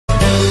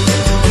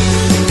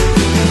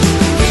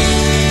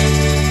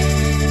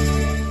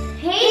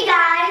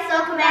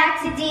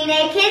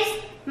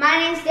My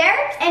name's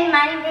Derek. And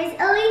my name is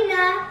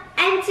Alina.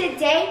 And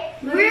today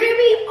we're going to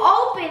be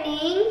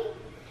opening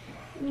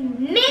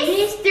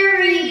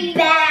mystery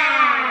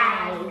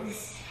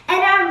bags. And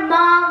our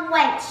mom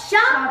went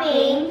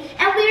shopping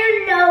and we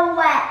don't know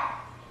what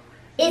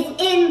is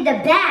in the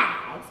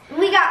bags.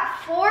 We got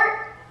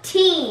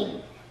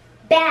 14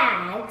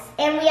 bags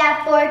and we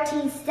have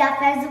 14 stuff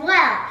as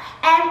well.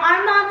 And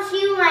our mom,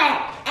 she went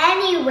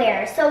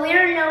anywhere, so we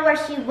don't know where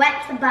she went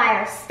to buy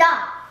our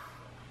stuff.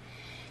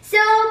 So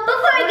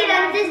before we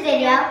get on this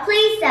video,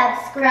 please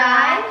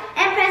subscribe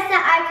and press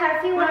that icon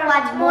if you want to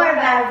watch more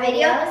of our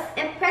videos.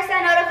 And press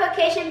that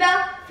notification bell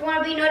if you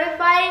want to be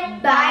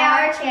notified by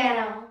our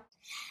channel.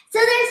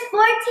 So there's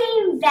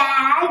 14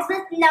 bags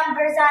with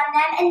numbers on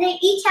them, and they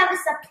each have a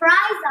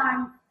surprise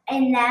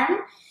in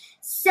them.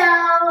 So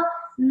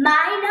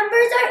my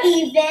numbers are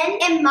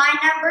even and my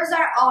numbers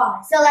are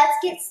odd. So let's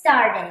get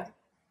started.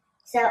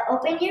 So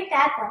open your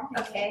bag one.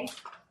 Okay.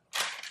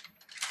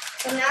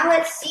 So now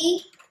let's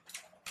see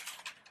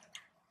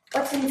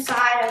what's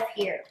inside of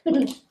here.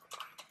 Okay,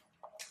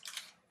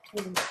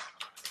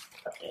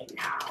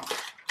 now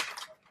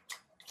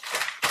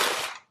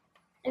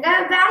I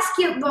got a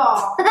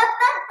basketball.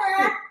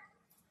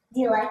 Do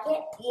you like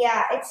it?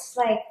 Yeah, it's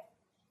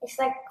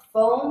like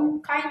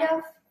foam, kind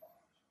of.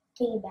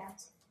 Can you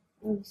bounce?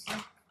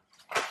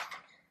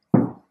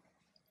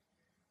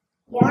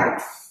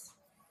 Works.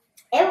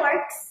 It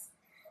works.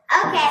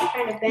 Okay,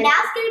 kind of now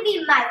it's going to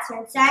be my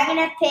turn. So I'm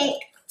going to pick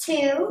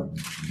 2,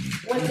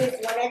 which is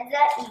one of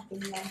the even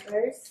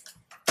numbers.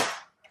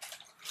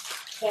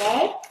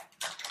 Okay.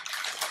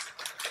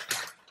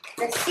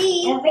 Let's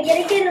see. Don't forget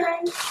a good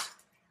one.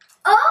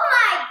 Oh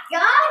my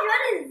gosh,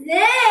 what is this?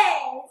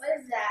 What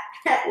is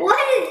that?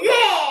 What is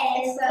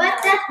this? What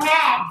the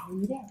heck?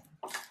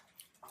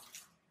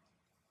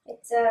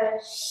 It's a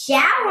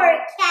shower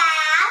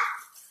cap.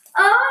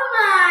 Oh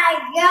my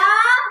god.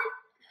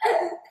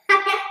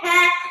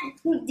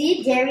 Do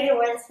you dare me to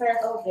wear this for the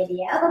whole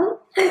video?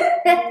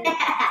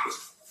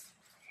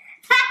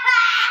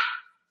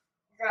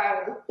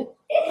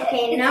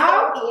 Okay,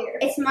 now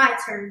it's my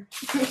turn.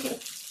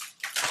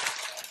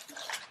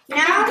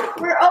 Now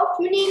we're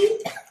opening,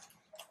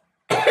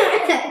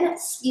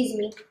 excuse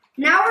me.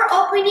 Now we're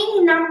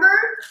opening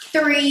number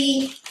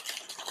 3.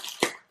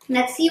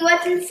 Let's see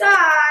what's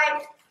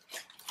inside.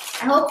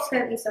 I hope it's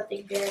going to be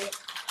something good.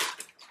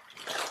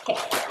 Okay.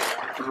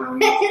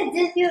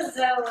 This feels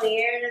so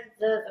weird.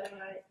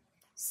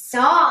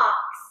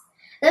 Socks.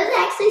 Those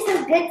are actually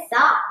some good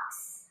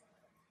socks.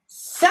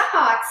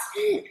 Socks?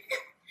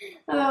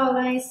 Oh,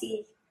 let me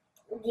see.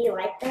 Do you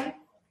like them?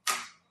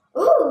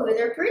 Ooh,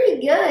 they're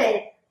pretty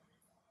good.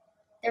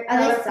 Are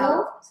colorful. they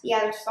soft? Yeah,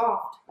 they're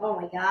soft. Oh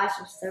my gosh,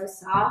 they're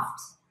so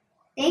soft.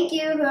 Thank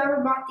you,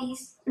 whoever bought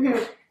these.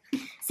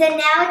 So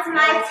now it's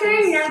my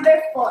turn,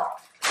 number 4.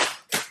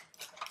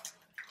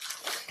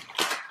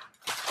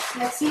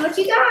 Let's see what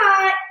you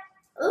got.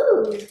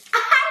 Ooh.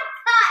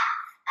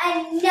 I got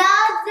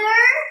another,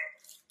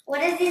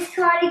 what is this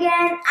called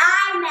again?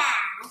 Eye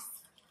mask.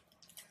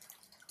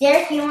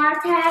 Derek, you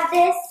want to have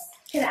this?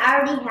 Because I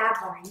already have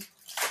one.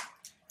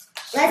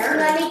 Sure.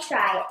 Let me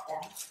try it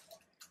though.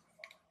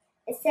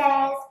 It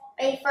says,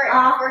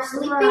 for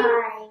sleeping?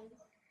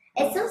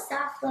 It's so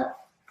soft, look.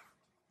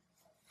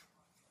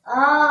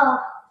 Oh.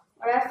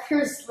 Or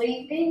for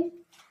sleeping?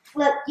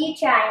 Look, you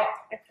try it.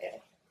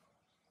 Okay.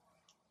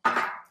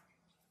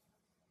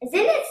 Isn't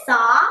it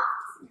soft?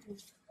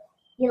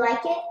 You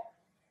like it?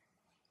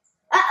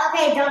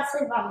 Okay, don't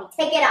sleep on me.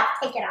 Take it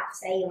off,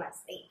 so you want to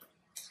sleep.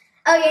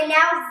 Okay,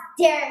 now it's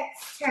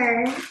Derek's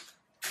turn.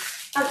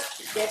 I'll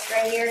keep this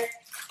right here.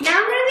 Now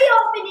I'm going to be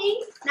opening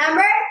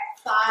number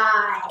 5.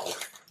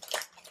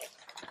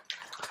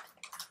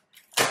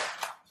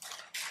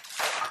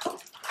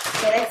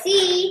 Okay, let's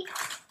see.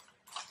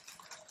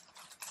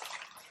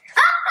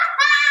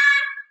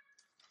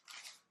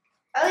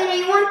 Oh,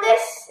 you want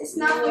this? It's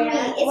not for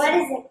me. What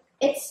is it?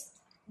 It's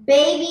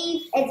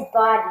baby. It's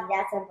body.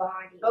 That's a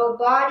body. Oh,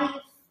 body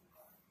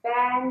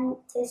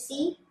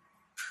fantasy.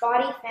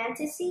 Body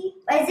fantasy.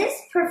 Is this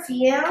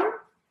perfume?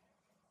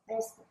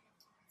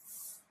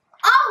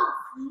 Oh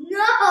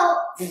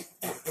no!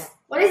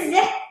 What is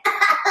this?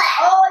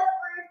 Oh, it's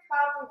for your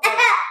chocolate.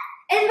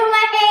 It's for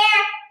my hair.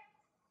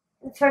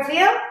 It's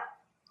perfume?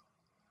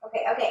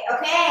 Okay.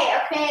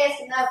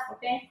 It's enough.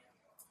 Okay.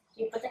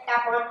 You put the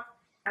cap on.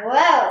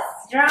 Whoa,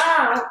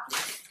 strong.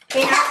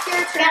 Okay, now it's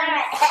your turn.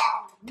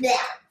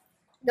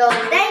 No,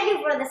 thank you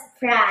for the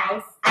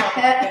surprise.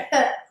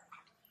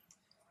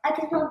 I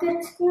can feel good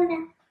in school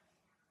now.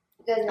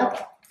 Good enough.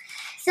 Okay.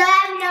 So I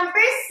have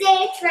number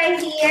 6 right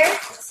here.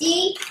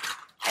 See?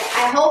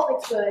 I hope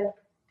it's good.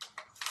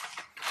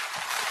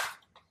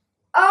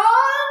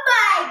 Oh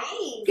my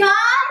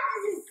god,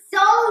 this is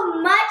so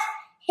much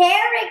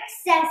hair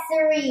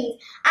accessories.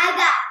 I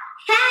got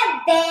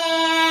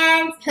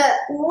headbands,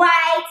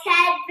 white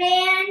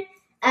headband,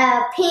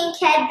 a pink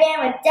headband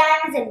with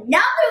diamonds,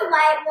 another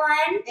white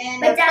one,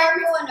 and with a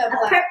diamonds, purple and a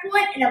black. purple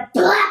one, and a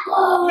black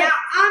one. Now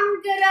I'm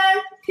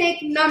gonna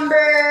pick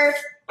number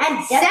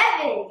I'm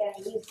definitely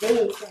gonna use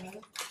these things.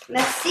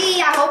 Let's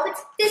see. I hope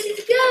this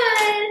is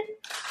good.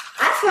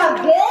 I smell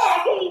good.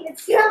 I can even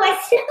smell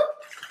myself.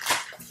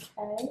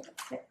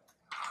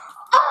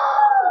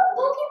 Oh,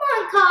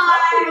 Pokemon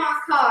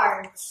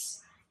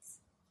cards.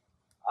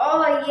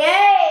 Oh,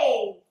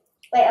 yay.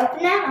 Wait,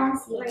 open that. I want to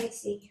see. Let me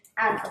see.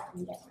 I'm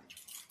opening this one.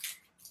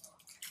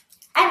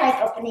 I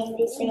like opening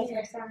these things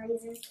for some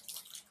reason.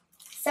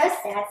 So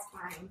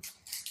satisfying.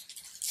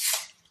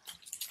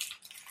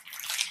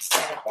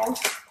 There we go.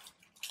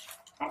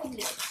 How did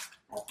you?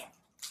 Okay.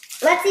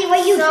 Let's see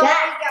what you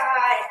got.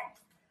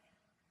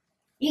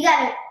 You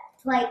got a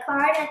play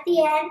card at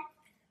the end.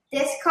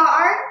 This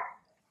card,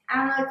 I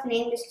don't know if the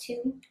name is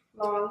too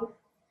long.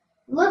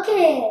 Look at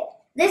it.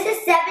 This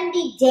is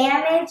 70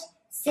 damage,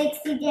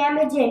 60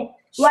 damage, and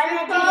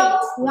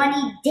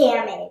 120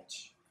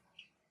 damage.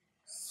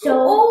 So,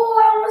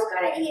 oh, I almost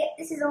got it hit.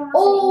 This is almost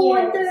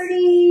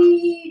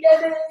 130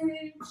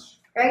 damage.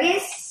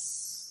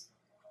 Regis.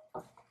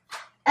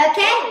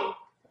 Okay,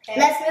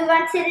 let's move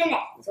on to the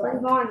next one.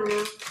 Move on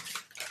now.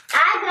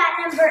 I got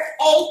number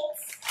 8.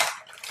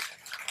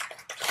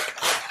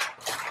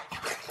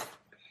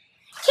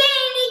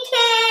 Candy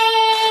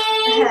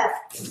cane.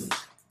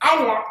 I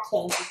love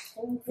candy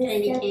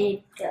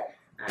cane. Good.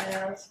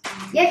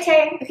 Your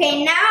turn.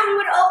 Okay, now I'm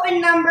going to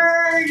open number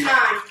 9.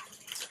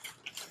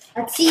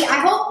 Let's see. I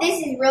hope this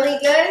is really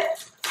good.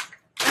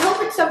 I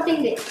hope it's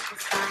something good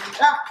this time.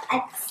 Oh,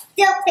 I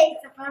still taste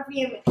the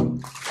perfume.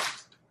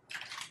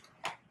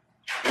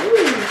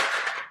 Ooh.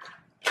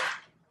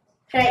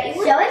 Can I eat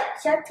one? Show it.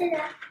 Show it to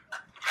them.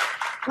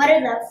 What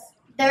are those?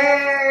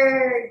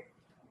 They're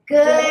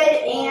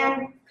good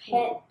and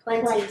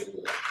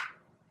plenty.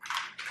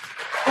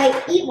 Wait,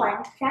 eat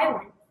one. Try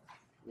one.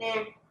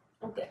 Man,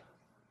 I'm good.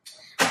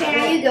 Okay,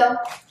 now you go.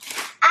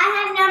 I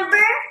have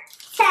number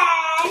 10.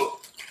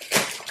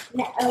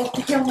 No, oh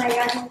my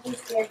god, I'm so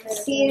scared for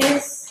this. See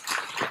this?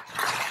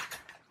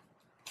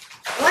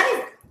 What is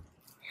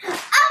a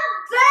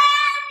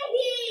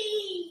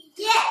brownie?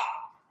 Yeah.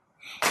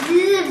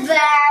 This is a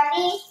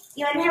brownie.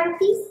 You want to have a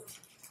piece?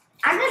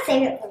 I'm going to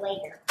save it for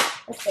later.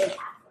 Let's save that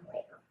for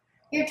later.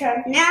 Your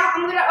turn. Now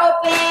I'm going to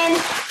open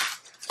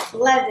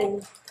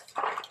 11.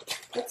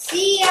 Let's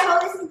see. I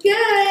hope this is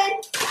good.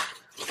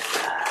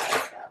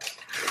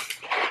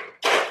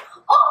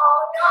 Oh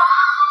no!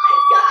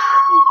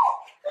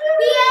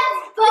 He has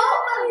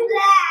both of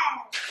them.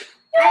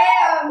 I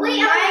have Wait,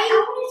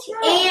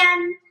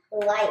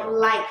 light and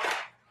light.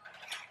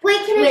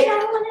 Wait, can I try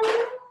one of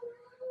them?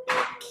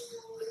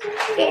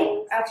 Okay,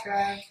 I'll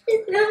try.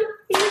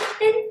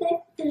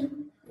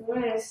 I'm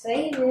going to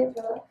save it,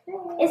 but okay.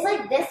 It's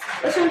like this.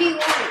 Which one do you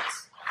want?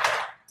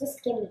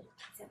 Just give me.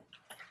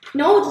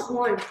 No, just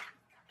one.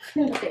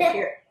 Okay,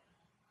 here.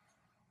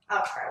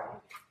 I'll try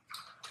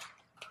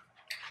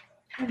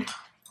one.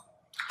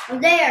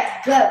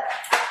 There, good.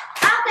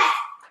 Okay.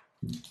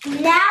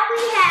 Now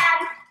we have,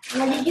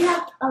 what did you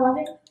have?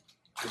 11?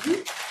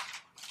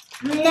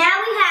 Mm-hmm. Now we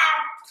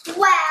have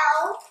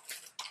 12.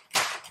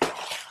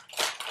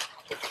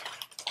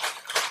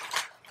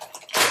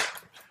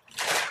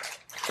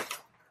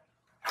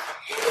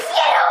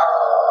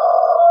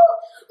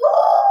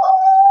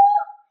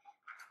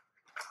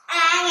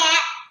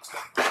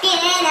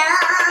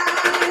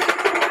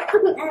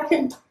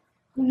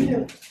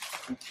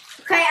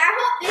 Okay, I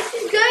hope this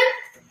is good.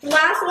 The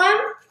last one,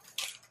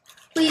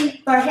 please,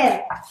 for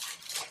him.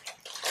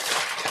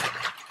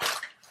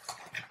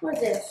 What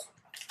is this?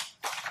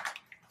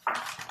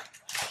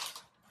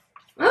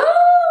 Oh!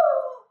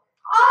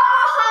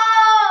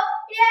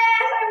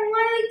 Yes, I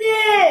wanted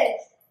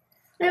this.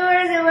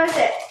 What is it? What is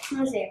it?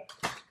 Let's see.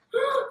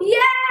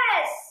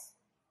 Yes!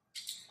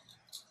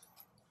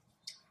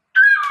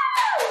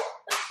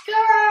 Let's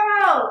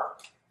go!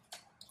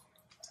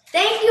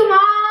 Thank you, Mom.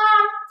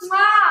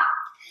 Wow.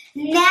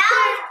 Now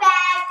it's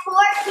bag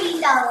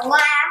 14, the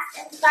last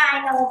and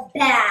final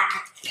bag.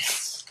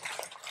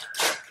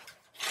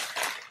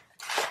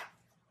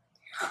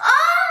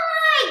 Oh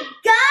my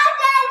god,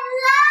 I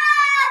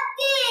love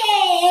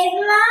this!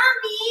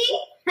 Mommy,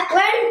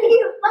 where did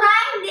you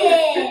find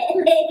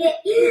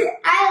it?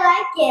 I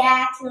like it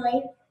actually.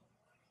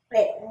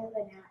 Wait, let me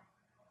open that.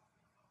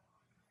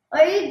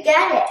 Where did you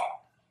get it?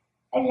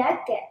 I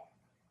like it.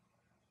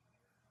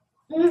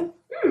 I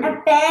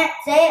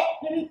fancy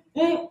it.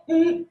 So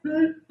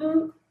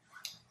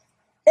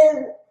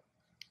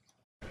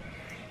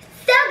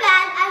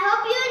guys, I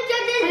hope you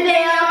enjoyed this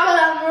video because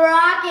I'm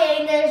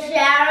rocking the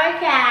shower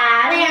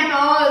cat. And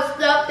all the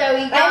stuff that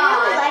we I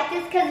got. really like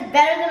this because it's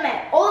better than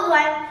my old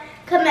one.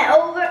 Because my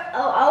old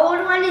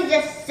one is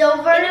just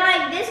silver. And I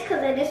like this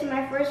because this is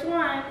my first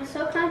one. It's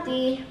so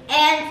comfy.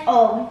 And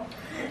so